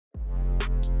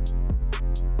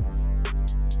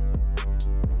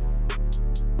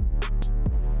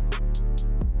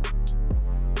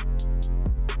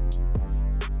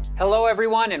Hello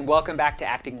everyone and welcome back to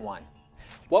Acting 1.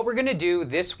 What we're going to do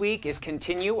this week is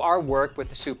continue our work with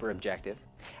the super objective.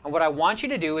 And what I want you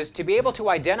to do is to be able to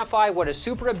identify what a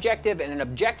super objective and an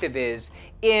objective is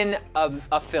in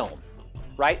a film,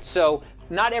 right? So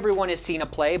not everyone has seen a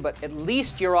play, but at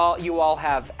least you all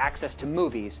have access to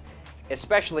movies,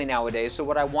 especially nowadays. So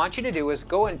what I want you to do is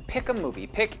go and pick a movie.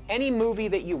 Pick any movie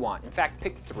that you want. In fact,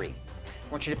 pick 3.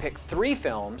 I want you to pick 3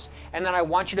 films, and then I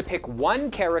want you to pick one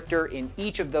character in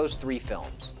each of those 3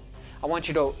 films. I want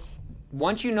you to,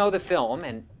 once you know the film,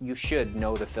 and you should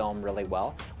know the film really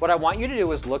well, what I want you to do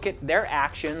is look at their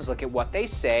actions, look at what they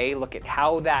say, look at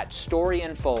how that story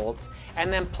unfolds,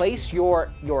 and then place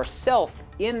yourself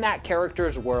in that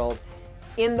character's world,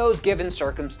 in those given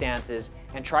circumstances,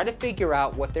 and try to figure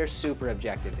out what their super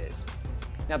objective is.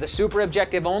 Now, the super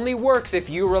objective only works if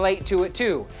you relate to it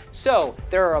too. So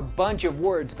there are a bunch of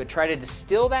words, but try to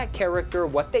distill that character,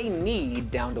 what they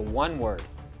need, down to one word.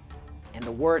 And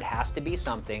the word has to be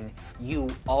something you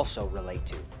also relate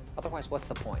to. Otherwise, what's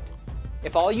the point?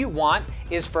 If all you want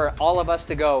is for all of us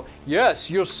to go, yes,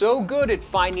 you're so good at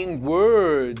finding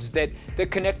words that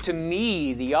connect to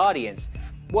me, the audience.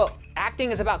 Well,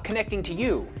 acting is about connecting to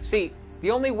you. See, the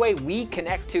only way we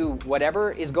connect to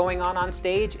whatever is going on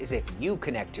stage is if you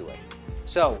connect to it.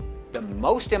 So the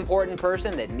most important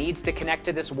person that needs to connect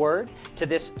to this word, to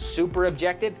this super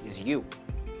objective, is you.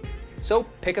 So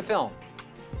pick a film,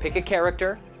 pick a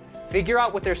character, figure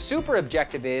out what their super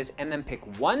objective is, and then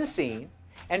pick one scene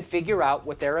and figure out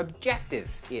what their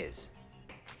objective is.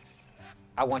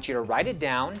 I want you to write it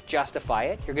down, justify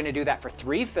it. You're going to do that for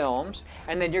 3 films,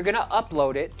 and then you're going to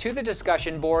upload it to the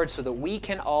discussion board so that we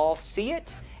can all see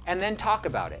it and then talk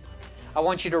about it. I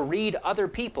want you to read other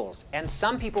people's, and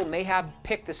some people may have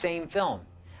picked the same film.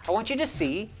 I want you to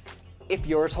see if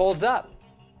yours holds up.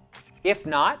 If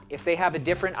not, if they have a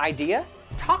different idea,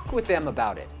 talk with them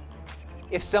about it.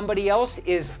 If somebody else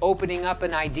is opening up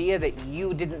an idea that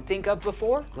you didn't think of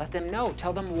before, let them know.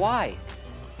 Tell them why.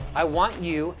 I want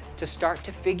you to start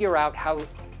to figure out how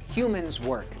humans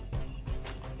work,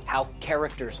 how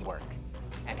characters work,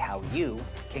 and how you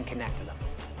can connect to them.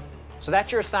 So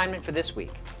that's your assignment for this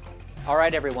week. All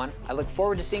right, everyone, I look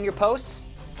forward to seeing your posts,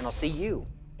 and I'll see you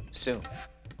soon.